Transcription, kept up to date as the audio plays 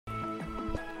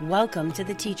Welcome to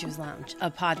the Teacher's Lounge, a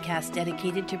podcast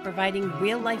dedicated to providing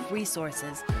real-life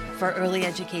resources for early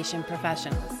education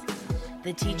professionals.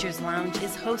 The Teacher's Lounge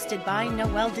is hosted by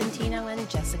Noelle Dentino and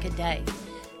Jessica Day.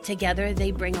 Together,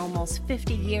 they bring almost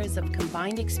 50 years of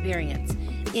combined experience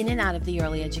in and out of the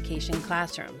early education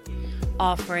classroom,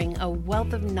 offering a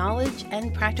wealth of knowledge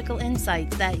and practical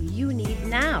insights that you need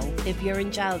now if you're in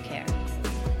childcare.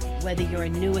 Whether you're a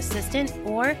new assistant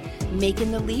or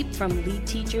making the leap from lead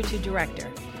teacher to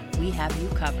director, we have you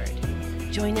covered.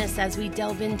 Join us as we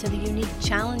delve into the unique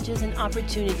challenges and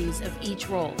opportunities of each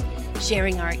role,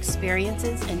 sharing our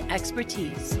experiences and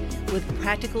expertise with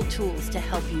practical tools to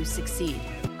help you succeed.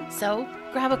 So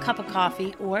grab a cup of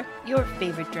coffee or your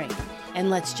favorite drink,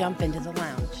 and let's jump into the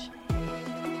lounge.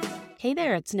 Hey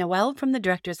there, it's Noelle from the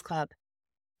Directors Club.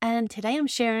 And today I'm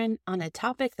sharing on a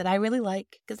topic that I really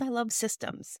like because I love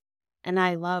systems. And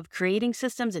I love creating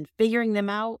systems and figuring them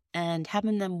out and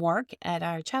having them work at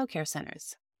our childcare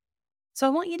centers. So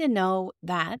I want you to know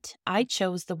that I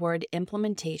chose the word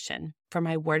implementation for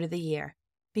my word of the year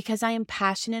because I am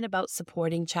passionate about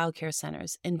supporting childcare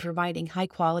centers and providing high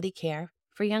quality care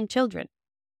for young children.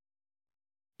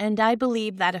 And I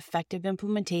believe that effective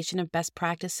implementation of best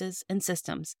practices and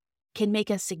systems can make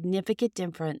a significant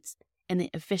difference in the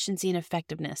efficiency and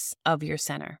effectiveness of your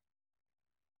center.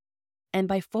 And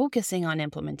by focusing on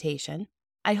implementation,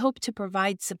 I hope to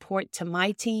provide support to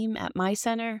my team at my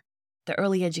center, the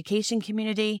early education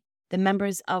community, the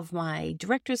members of my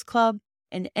Directors Club,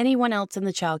 and anyone else in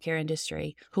the childcare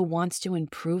industry who wants to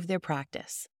improve their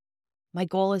practice. My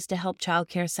goal is to help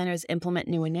childcare centers implement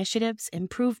new initiatives,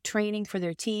 improve training for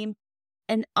their team,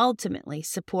 and ultimately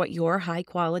support your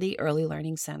high-quality early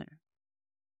learning center.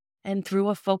 And through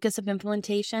a focus of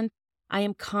implementation, I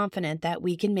am confident that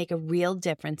we can make a real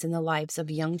difference in the lives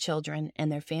of young children and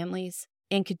their families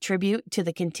and contribute to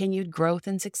the continued growth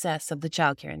and success of the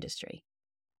childcare industry.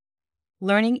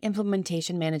 Learning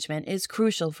implementation management is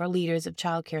crucial for leaders of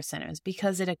childcare centers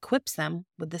because it equips them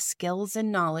with the skills and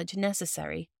knowledge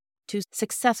necessary to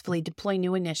successfully deploy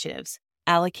new initiatives,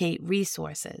 allocate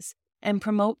resources, and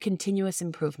promote continuous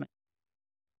improvement.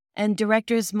 And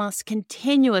directors must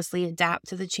continuously adapt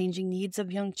to the changing needs of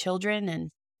young children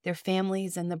and their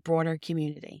families, and the broader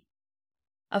community.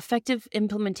 Effective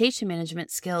implementation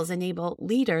management skills enable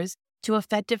leaders to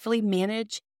effectively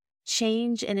manage,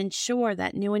 change, and ensure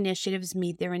that new initiatives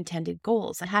meet their intended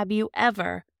goals. Have you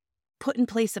ever put in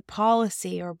place a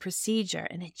policy or a procedure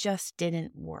and it just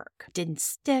didn't work? Didn't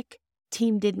stick,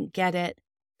 team didn't get it.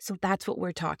 So that's what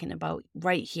we're talking about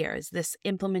right here is this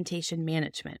implementation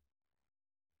management.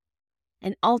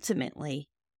 And ultimately,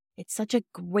 it's such a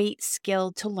great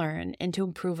skill to learn and to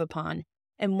improve upon.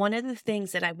 And one of the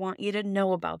things that I want you to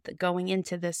know about that going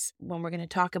into this, when we're going to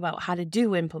talk about how to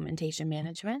do implementation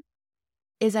management,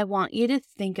 is I want you to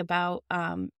think about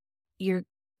that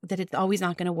it's always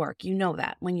not going to work. You know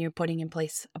that when you're putting in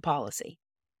place a policy.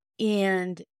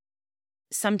 And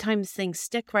sometimes things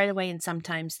stick right away and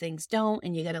sometimes things don't,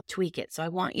 and you got to tweak it. So I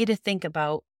want you to think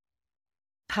about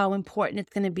how important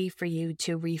it's going to be for you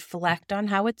to reflect on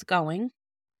how it's going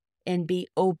and be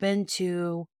open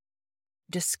to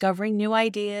discovering new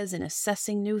ideas and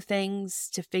assessing new things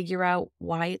to figure out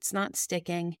why it's not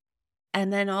sticking.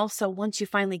 And then also, once you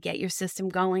finally get your system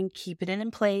going, keep it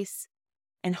in place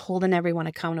and holding everyone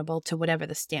accountable to whatever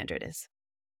the standard is.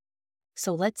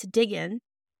 So let's dig in.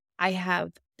 I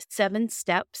have 7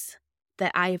 steps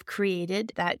that I have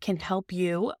created that can help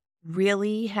you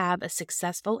really have a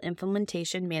successful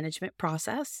implementation management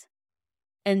process.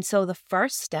 And so the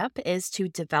first step is to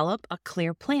develop a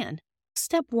clear plan.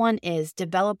 Step 1 is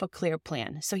develop a clear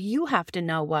plan. So you have to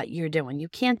know what you're doing. You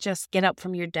can't just get up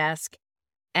from your desk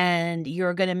and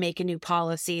you're going to make a new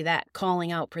policy that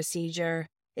calling out procedure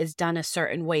is done a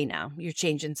certain way now. You're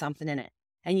changing something in it.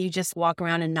 And you just walk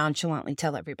around and nonchalantly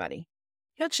tell everybody.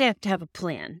 You actually have to have a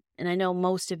plan. And I know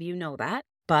most of you know that,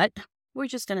 but we're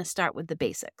just going to start with the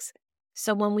basics.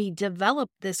 So when we develop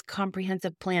this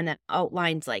comprehensive plan that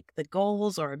outlines like the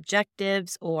goals or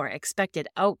objectives or expected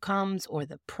outcomes or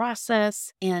the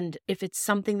process, and if it's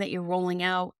something that you're rolling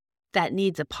out that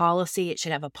needs a policy, it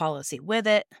should have a policy with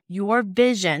it. Your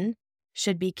vision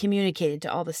should be communicated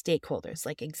to all the stakeholders,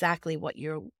 like exactly what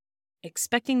you're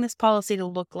expecting this policy to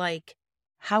look like,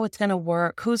 how it's going to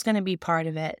work, who's going to be part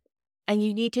of it. And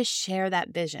you need to share that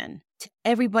vision to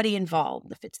everybody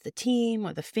involved, if it's the team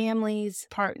or the families,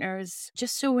 partners,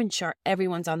 just to ensure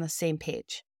everyone's on the same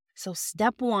page. So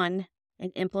step 1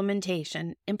 in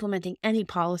implementing any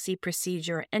policy,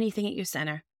 procedure, or anything at your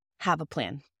center, have a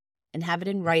plan and have it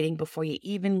in writing before you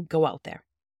even go out there.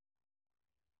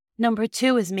 Number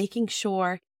 2 is making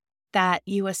sure that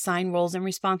you assign roles and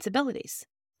responsibilities.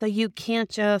 So you can't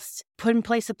just put in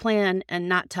place a plan and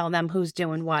not tell them who's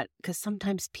doing what, because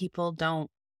sometimes people don't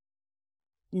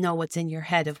know what's in your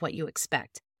head of what you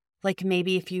expect. Like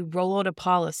maybe if you roll out a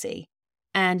policy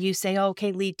and you say,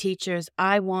 okay, lead teachers,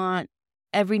 I want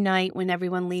every night when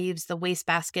everyone leaves, the waste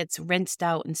baskets rinsed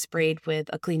out and sprayed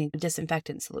with a cleaning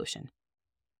disinfectant solution.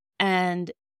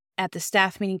 And at the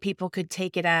staff meeting, people could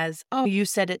take it as, oh, you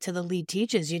said it to the lead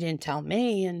teachers. You didn't tell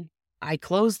me. And I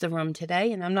closed the room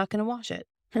today and I'm not going to wash it.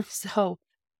 So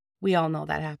we all know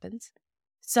that happens.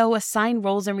 So assign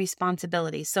roles and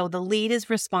responsibilities. So the lead is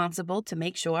responsible to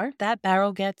make sure that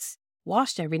barrel gets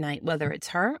washed every night, whether it's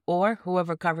her or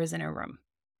whoever covers in her room.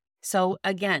 So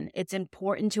again, it's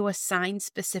important to assign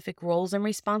specific roles and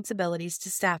responsibilities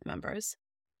to staff members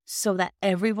so that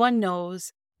everyone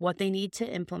knows what they need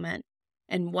to implement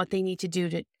and what they need to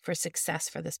do for success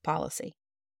for this policy.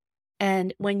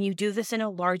 And when you do this in a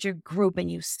larger group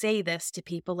and you say this to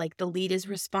people, like the lead is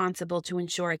responsible to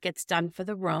ensure it gets done for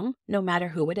the room, no matter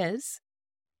who it is,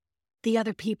 the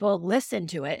other people listen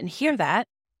to it and hear that.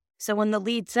 So when the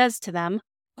lead says to them,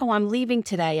 oh, I'm leaving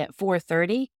today at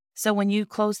 4:30. So when you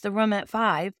close the room at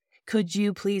 5, could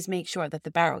you please make sure that the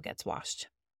barrel gets washed?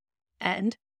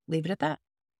 And leave it at that.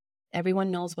 Everyone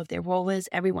knows what their role is.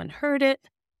 Everyone heard it.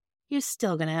 You're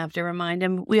still going to have to remind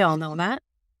them. We all know that.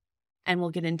 And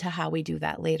we'll get into how we do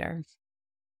that later.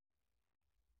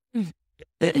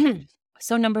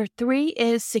 So number 3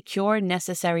 is secure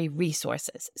necessary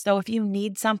resources. So if you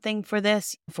need something for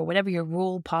this, for whatever your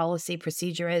rule, policy,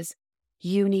 procedure is,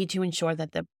 you need to ensure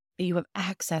that you have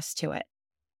access to it.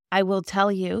 I will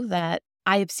tell you that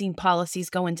I have seen policies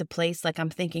go into place, like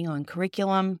I'm thinking on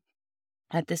curriculum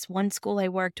at this one school I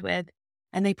worked with,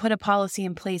 and they put a policy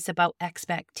in place about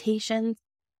expectations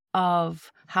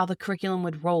of how the curriculum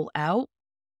would roll out,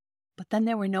 but then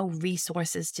there were no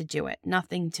resources to do it.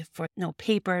 No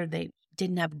paper. They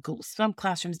didn't have glue. Some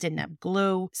classrooms didn't have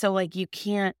glue. So like you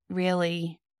can't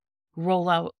really roll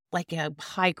out like a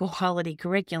high quality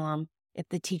curriculum if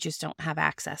the teachers don't have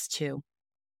access to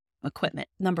equipment.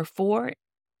 Number 4,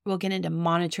 we'll get into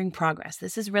monitoring progress.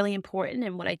 This is really important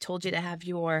and what I told you to have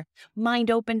your mind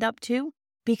opened up to,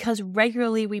 because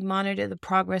regularly we monitor the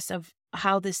progress of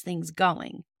how this thing's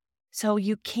going. So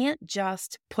you can't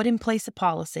just put in place a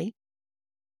policy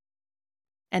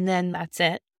and then that's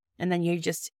it. And then you're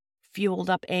just fueled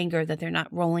up anger that they're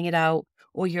not rolling it out,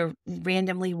 or you're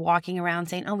randomly walking around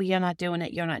saying, oh, well, you're not doing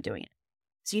it. You're not doing it.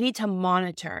 So you need to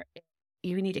monitor.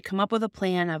 You need to come up with a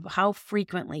plan of how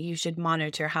frequently you should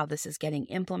monitor how this is getting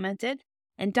implemented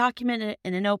and document it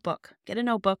in a notebook. Get a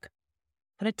notebook,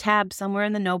 put a tab somewhere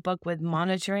in the notebook with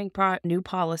monitoring new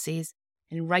policies,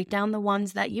 and write down the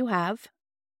ones that you have.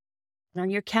 And on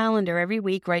your calendar every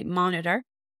week, write monitor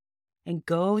and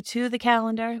go to the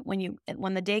calendar. When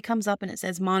the day comes up and it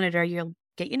says monitor, you'll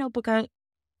get your notebook out,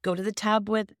 go to the tab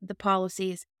with the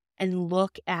policies and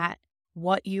look at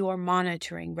what you are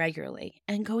monitoring regularly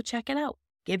and go check it out.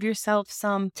 Give yourself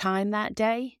some time that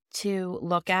day to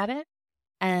look at it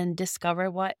and discover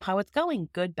how it's going,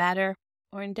 good, bad,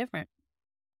 or indifferent.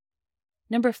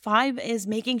 Number 5 is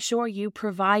making sure you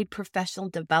provide professional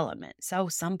development. So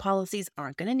some policies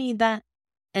aren't going to need that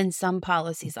and some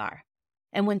policies are.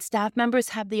 And when staff members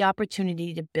have the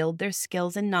opportunity to build their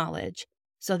skills and knowledge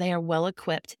so they are well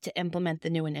equipped to implement the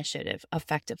new initiative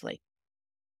effectively.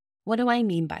 What do I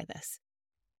mean by this?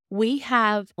 We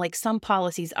have, like some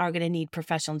policies are going to need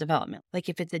professional development. Like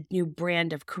if it's a new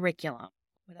brand of curriculum,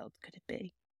 what else could it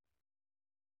be?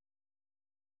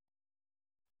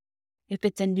 If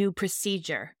it's a new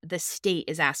procedure the state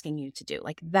is asking you to do,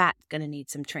 like that's going to need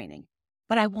some training.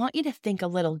 But I want you to think a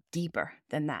little deeper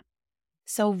than that.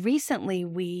 So recently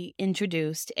we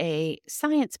introduced a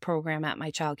science program at my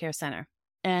childcare center.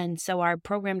 And so our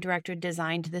program director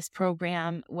designed this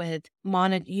program with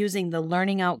using the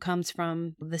learning outcomes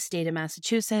from the state of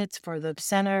Massachusetts for the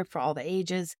center for all the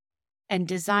ages, and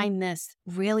designed this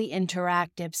really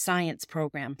interactive science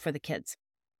program for the kids.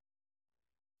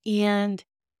 And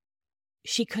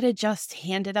she could have just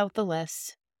handed out the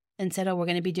list and said, oh, we're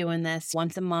going to be doing this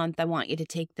once a month. I want you to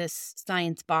take this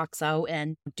science box out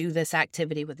and do this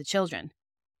activity with the children.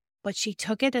 But she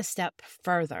took it a step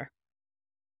further.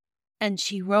 And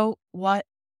she wrote what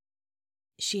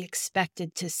she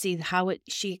expected to see,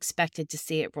 she expected to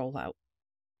see it roll out.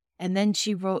 And then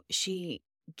she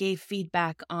gave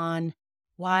feedback on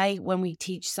why when we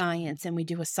teach science and we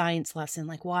do a science lesson,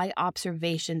 like why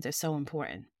observations are so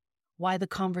important, why the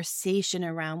conversation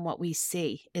around what we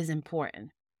see is important,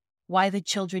 why the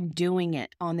children doing it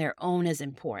on their own is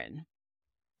important.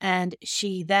 And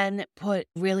she then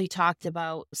really talked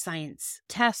about science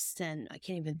tests and I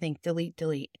can't even think,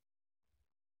 delete.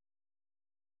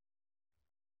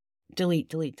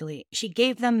 delete. She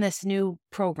gave them this new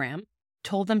program,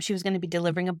 told them she was going to be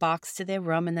delivering a box to their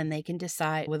room, and then they can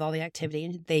decide with all the activity,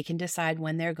 and they can decide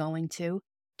when they're going to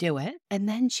do it. And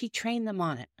then she trained them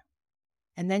on it.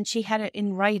 And then she had it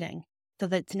in writing so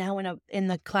that it's now in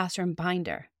the classroom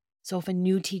binder. So if a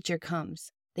new teacher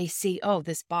comes, they see, oh,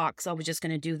 this box, we're just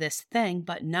going to do this thing.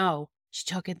 But no, she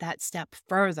took it that step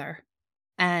further.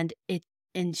 And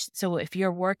so if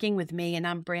you're working with me and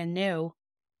I'm brand new,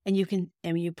 and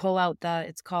you pull out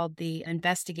it's called the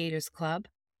Investigators Club.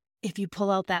 If you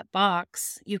pull out that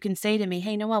box, you can say to me,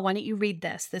 hey, Noelle, why don't you read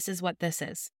this? This is what this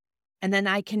is. And then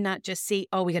I cannot just see,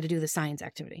 oh, we got to do the science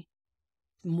activity.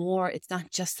 It's not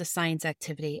just the science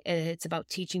activity. It's about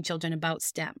teaching children about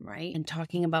STEM, right? And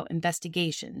talking about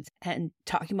investigations and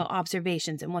talking about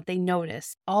observations and what they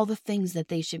notice, all the things that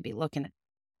they should be looking at.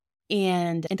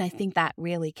 And I think that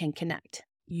really can connect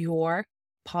your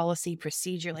policy,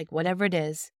 procedure, like whatever it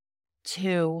is,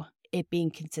 to it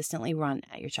being consistently run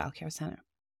at your childcare center.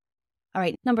 All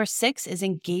right, number 6 is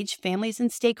engage families and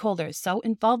stakeholders. So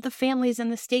involve the families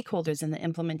and the stakeholders in the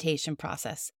implementation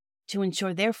process to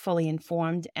ensure they're fully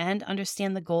informed and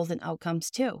understand the goals and outcomes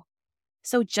too.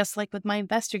 So just like with my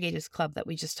Investigators Club that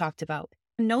we just talked about,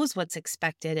 knows what's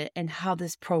expected and how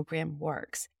this program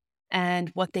works and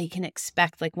what they can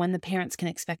expect, like when the parents can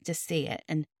expect to see it.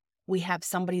 And we have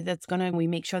somebody we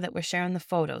make sure that we're sharing the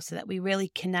photos so that we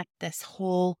really connect this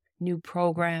whole new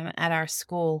program at our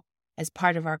school as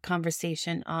part of our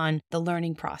conversation on the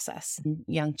learning process in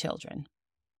young children.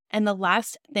 And the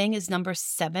last thing is number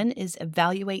 7 is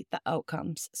evaluate the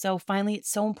outcomes. So finally, it's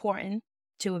so important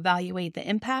to evaluate the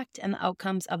impact and the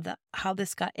outcomes of how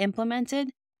this got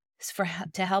implemented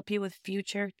to help you with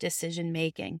future decision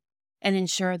making and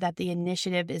ensure that the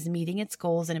initiative is meeting its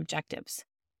goals and objectives.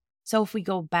 So if we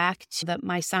go back to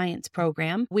My Science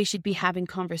program, we should be having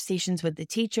conversations with the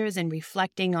teachers and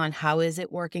reflecting on how is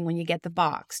it working when you get the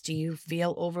box? Do you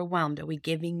feel overwhelmed? Are we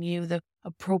giving you the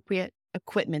appropriate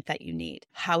equipment that you need?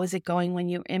 How is it going when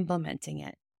you're implementing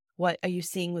it? What are you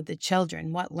seeing with the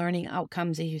children? What learning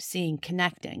outcomes are you seeing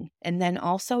connecting? And then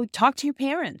also talk to your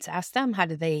parents. Ask them, how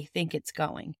do they think it's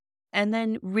going? And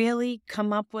then really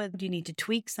come up with, do you need to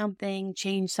tweak something,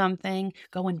 change something,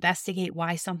 go investigate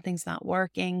why something's not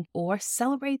working, or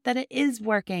celebrate that it is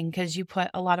working because you put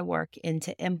a lot of work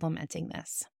into implementing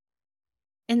this.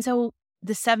 And so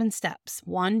the 7 steps: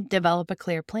 1, develop a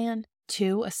clear plan.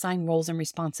 2, assign roles and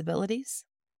responsibilities.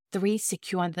 3,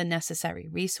 secure the necessary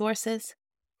resources.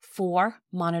 4,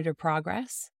 monitor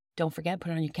progress. Don't forget,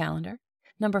 put it on your calendar.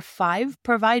 Number 5,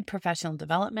 provide professional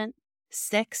development.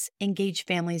 6, engage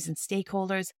families and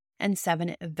stakeholders. And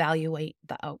 7, evaluate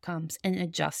the outcomes and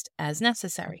adjust as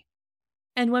necessary.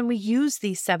 And when we use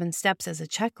these 7 steps as a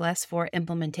checklist for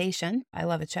implementation, I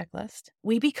love a checklist,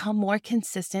 we become more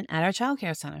consistent at our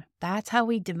childcare center. That's how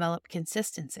we develop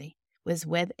consistency, was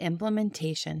with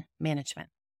implementation management.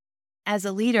 As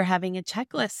a leader, having a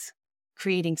checklist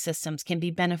creating systems can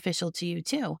be beneficial to you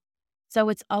too. So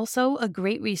it's also a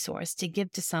great resource to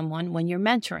give to someone when you're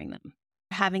mentoring them.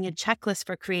 Having a checklist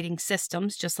for creating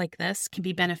systems just like this can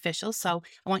be beneficial. So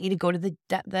I want you to go to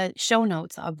the show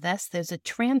notes of this. There's a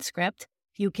transcript.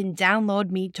 You can download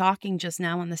me talking just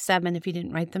now on the 7 if you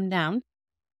didn't write them down.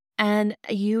 And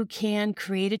you can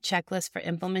create a checklist for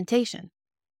implementation.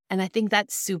 And I think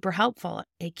that's super helpful.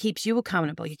 It keeps you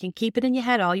accountable. You can keep it in your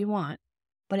head all you want,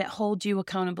 but it holds you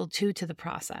accountable too to the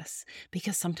process,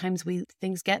 because sometimes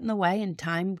things get in the way and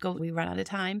we run out of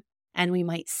time. And we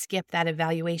might skip that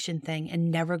evaluation thing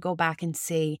and never go back and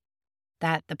see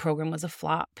that the program was a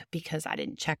flop because I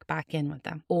didn't check back in with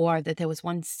them, or that there was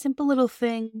one simple little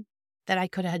thing that I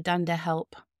could have done to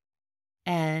help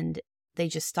and they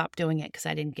just stopped doing it because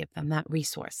I didn't give them that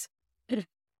resource.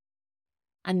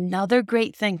 Another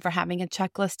great thing for having a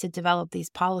checklist to develop these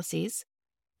policies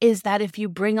is that if you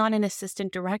bring on an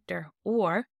assistant director,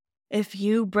 or if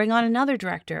you bring on another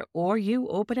director, or you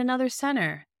open another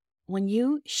center, when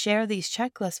you share these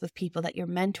checklists with people that you're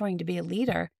mentoring to be a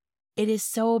leader, it is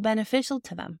so beneficial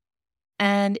to them.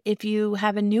 And if you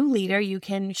have a new leader, you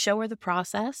can show her the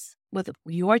process with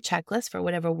your checklist for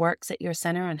whatever works at your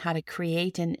center on how to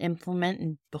create and implement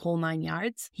and the whole 9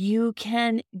 yards. You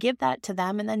can give that to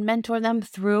them and then mentor them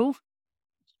through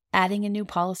adding a new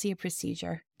policy or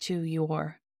procedure to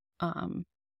your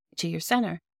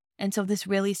center. And so this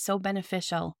really is so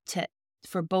beneficial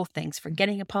for both things, for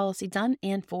getting a policy done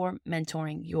and for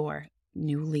mentoring your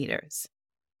new leaders.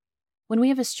 When we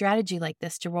have a strategy like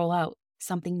this to roll out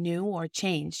something new or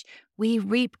change, we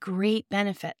reap great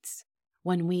benefits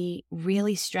when we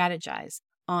really strategize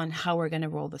on how we're going to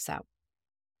roll this out.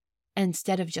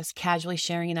 instead of just casually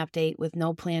sharing an update with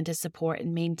no plan to support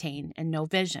and maintain and no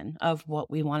vision of what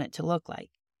we want it to look like.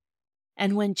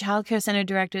 And when childcare center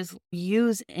directors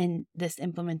use in this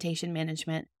implementation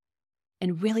management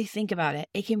and really think about it,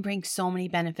 it can bring so many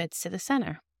benefits to the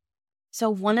center. So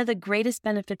one of the greatest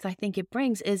benefits I think it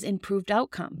brings is improved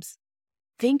outcomes.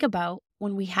 Think about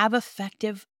when we have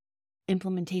effective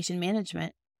implementation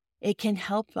management, it can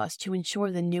help us to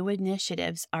ensure the new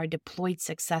initiatives are deployed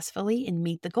successfully and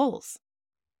meet the goals.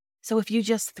 So if you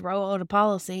just throw out a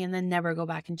policy and then never go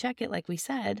back and check it, like we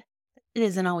said, it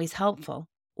isn't always helpful.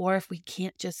 Or if we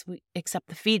can't just accept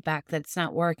the feedback that it's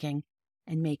not working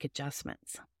and make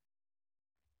adjustments.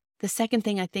 The second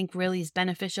thing I think really is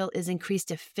beneficial is increased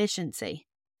efficiency.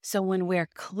 So when we're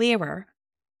clearer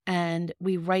and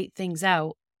we write things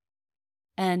out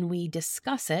and we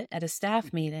discuss it at a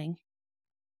staff meeting,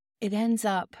 it ends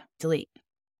up delete.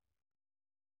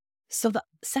 So the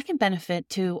second benefit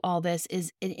to all this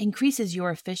is it increases your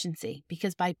efficiency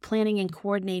because by planning and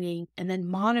coordinating and then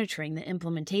monitoring the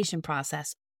implementation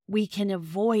process, we can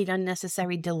avoid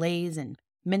unnecessary delays and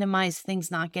minimize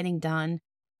things not getting done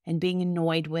and being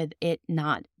annoyed with it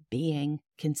not being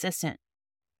consistent.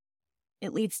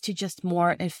 It leads to just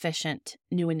more efficient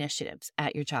new initiatives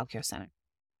at your childcare center.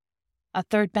 A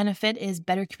third benefit is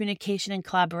better communication and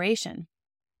collaboration.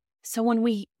 So when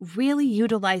we really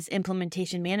utilize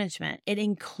implementation management, it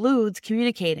includes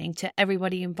communicating to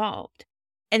everybody involved,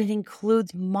 and it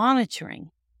includes monitoring,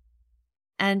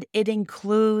 and it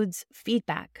includes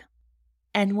feedback.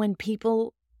 And when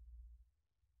people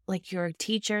like your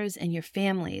teachers and your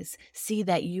families see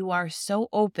that you are so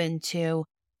open to,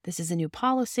 this is a new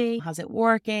policy, how's it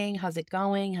working, how's it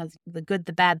going, how's the good,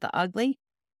 the bad, the ugly,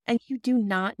 and you do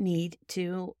not need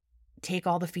to take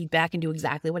all the feedback and do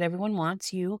exactly what everyone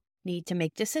wants. You need to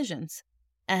make decisions.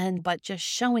 But just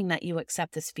showing that you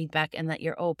accept this feedback and that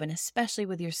you're open, especially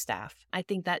with your staff, I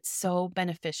think that's so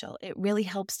beneficial. It really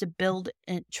helps to build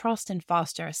trust and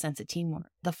foster a sense of teamwork.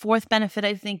 The fourth benefit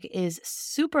I think is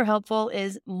super helpful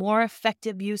is more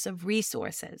effective use of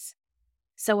resources.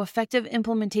 So effective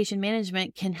implementation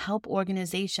management can help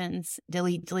organizations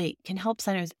can help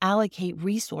centers allocate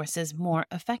resources more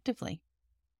effectively.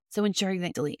 So ensuring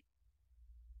that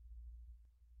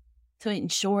So it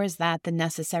ensures that the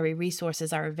necessary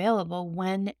resources are available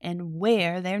when and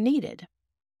where they're needed.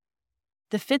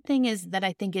 The fifth thing is that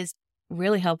I think is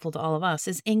really helpful to all of us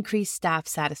is increased staff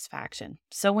satisfaction.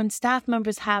 So when staff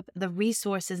members have the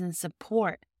resources and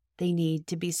support they need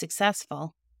to be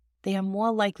successful, they are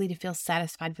more likely to feel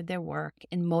satisfied with their work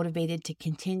and motivated to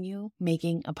continue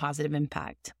making a positive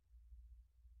impact.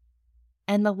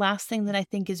 And the last thing that I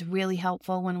think is really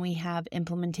helpful when we have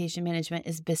implementation management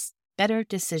is better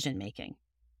decision-making.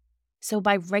 So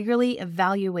by regularly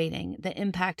evaluating the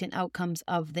impact and outcomes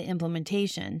of the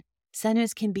implementation,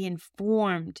 centers can be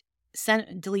informed,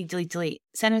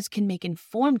 centers can make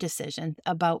informed decisions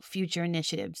about future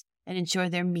initiatives and ensure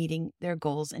they're meeting their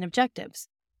goals and objectives.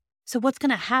 So what's going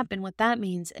to happen, what that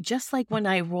means, just like when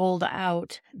I rolled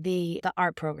out the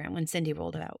art program, when Cindy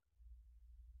rolled it out.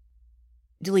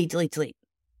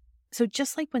 So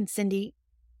just like when Cindy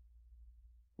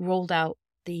rolled out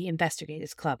the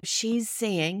Investigators Club, she's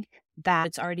seeing that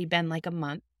it's already been like a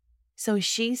month. So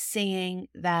she's seeing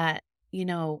that,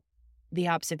 the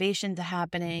observations are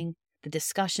happening, the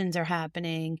discussions are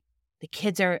happening, the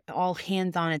kids are all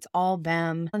hands-on, it's all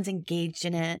them, everyone's engaged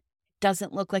in it.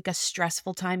 Doesn't look like a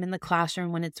stressful time in the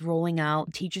classroom when it's rolling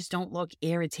out. Teachers don't look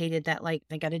irritated that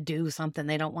they got to do something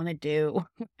they don't want to do,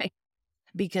 right?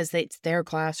 Because it's their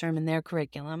classroom and their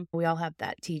curriculum. We all have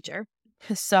that teacher.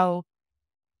 So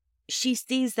she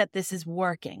sees that this is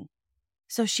working.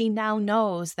 So she now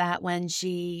knows that when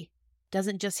she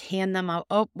doesn't just hand them out,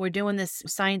 oh, we're doing this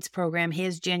science program,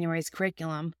 here's January's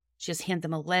curriculum. She just hands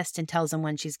them a list and tells them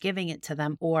when she's giving it to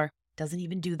them, or doesn't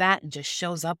even do that and just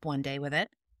shows up one day with it.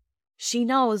 She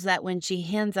knows that when she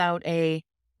hands out a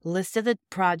list of the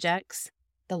projects,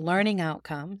 the learning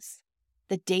outcomes,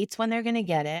 the dates when they're going to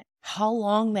get it, how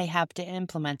long they have to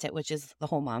implement it, which is the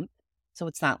whole month. So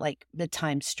it's not like the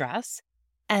time stress.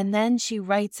 And then she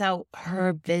writes out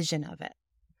her vision of it,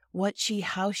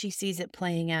 how she sees it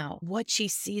playing out, what she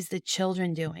sees the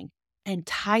children doing, and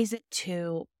ties it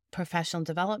to professional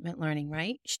development learning,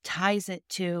 right? She ties it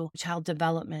to child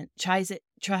development, tries it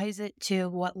to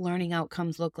what learning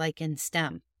outcomes look like in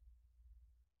STEM.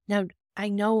 Now, I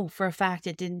know for a fact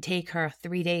it didn't take her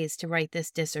 3 days to write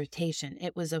this dissertation.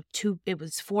 It was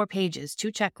 4 pages,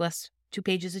 2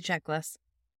 pages of checklists,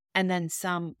 and then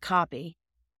some copy.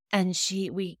 And she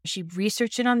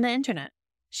researched it on the internet.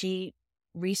 She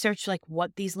researched like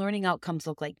what these learning outcomes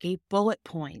look like, gave bullet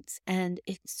points, and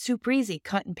it's super easy,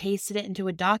 cut and pasted it into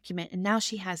a document. And now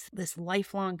she has this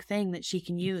lifelong thing that she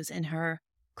can use in her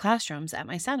classrooms at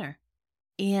my center.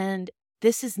 And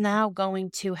this is now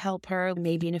going to help her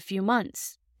maybe in a few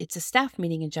months. It's a staff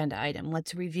meeting agenda item.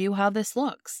 Let's review how this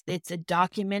looks. It's a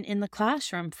document in the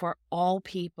classroom for all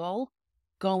people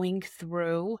going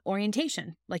through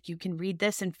orientation. Like you can read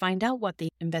this and find out what the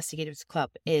Investigators Club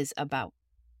is about.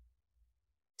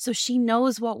 So she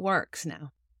knows what works now.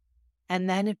 And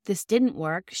then if this didn't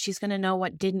work, she's going to know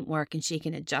what didn't work and she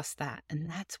can adjust that. And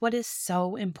that's what is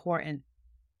so important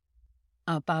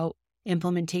about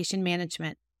implementation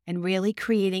management and really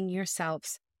creating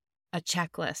yourselves a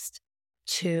checklist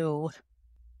to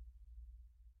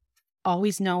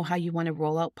always know how you want to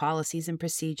roll out policies and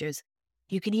procedures.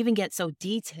 You can even get so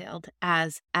detailed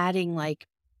as adding like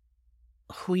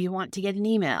who you want to get an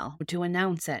email to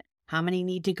announce it, how many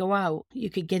need to go out. You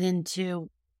could get into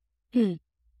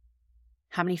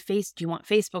how many do you want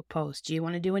Facebook posts? Do you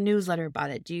want to do a newsletter about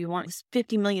it? Do you want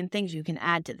 50 million things you can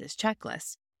add to this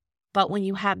checklist? But when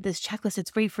you have this checklist,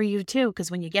 it's free for you too,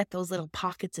 because when you get those little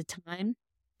pockets of time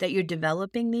that you're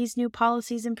developing these new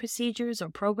policies and procedures or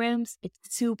programs, it's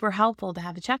super helpful to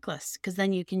have a checklist, because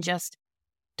then you can just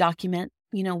document,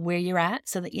 where you're at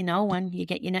so that when you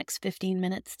get your next 15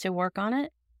 minutes to work on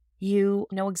it, you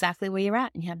know exactly where you're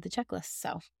at and you have the checklist.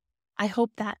 So I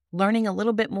hope that learning a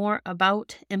little bit more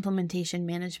about implementation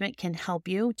management can help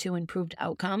you to improve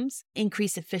outcomes,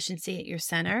 increase efficiency at your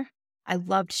center. I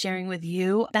loved sharing with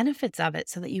you benefits of it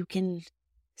so that you can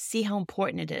see how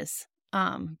important it is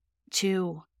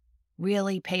to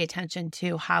really pay attention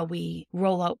to how we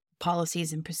roll out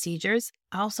policies and procedures.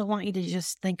 I also want you to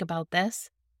just think about this.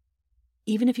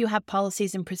 Even if you have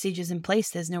policies and procedures in place,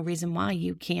 there's no reason why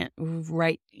you can't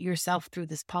write yourself through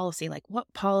this policy. Like,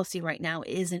 what policy right now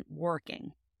isn't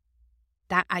working?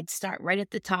 That I'd start right at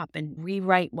the top and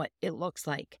rewrite what it looks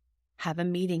like. Have a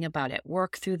meeting about it.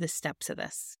 Work through the steps of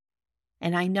this.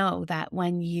 And I know that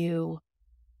when you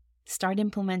start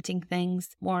implementing things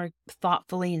more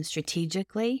thoughtfully and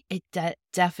strategically, it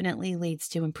definitely leads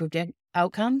to improved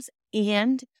outcomes.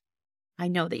 And I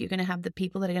know that you're going to have the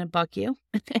people that are going to bug you.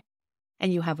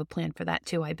 And you have a plan for that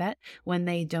too, I bet, when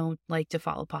they don't like to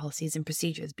follow policies and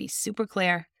procedures. Be super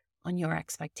clear on your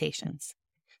expectations.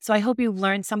 So I hope you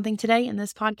learned something today in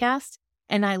this podcast,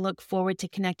 and I look forward to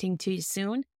connecting to you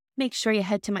soon. Make sure you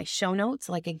head to my show notes,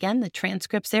 like again, the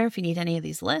transcripts there if you need any of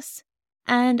these lists,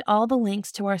 and all the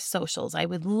links to our socials. I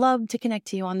would love to connect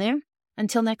to you on there.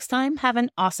 Until next time, have an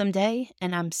awesome day,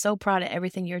 and I'm so proud of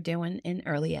everything you're doing in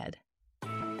early ed.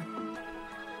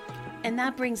 And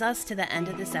that brings us to the end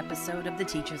of this episode of the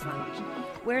Teachers Lounge.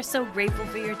 We're so grateful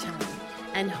for your time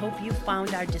and hope you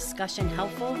found our discussion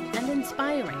helpful and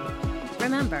inspiring.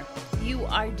 Remember, you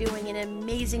are doing an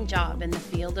amazing job in the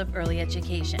field of early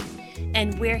education,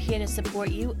 and we're here to support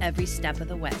you every step of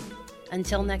the way.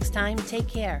 Until next time, take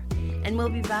care, and we'll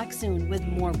be back soon with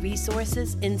more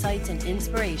resources, insights, and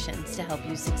inspirations to help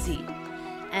you succeed.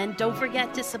 And don't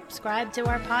forget to subscribe to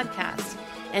our podcast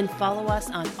and follow us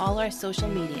on all our social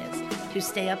medias to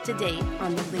stay up to date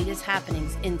on the latest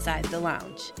happenings inside the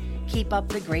lounge. Keep up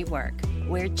the great work.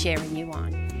 We're cheering you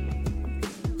on.